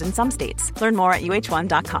 years in some states. Learn more at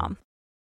uh1.com.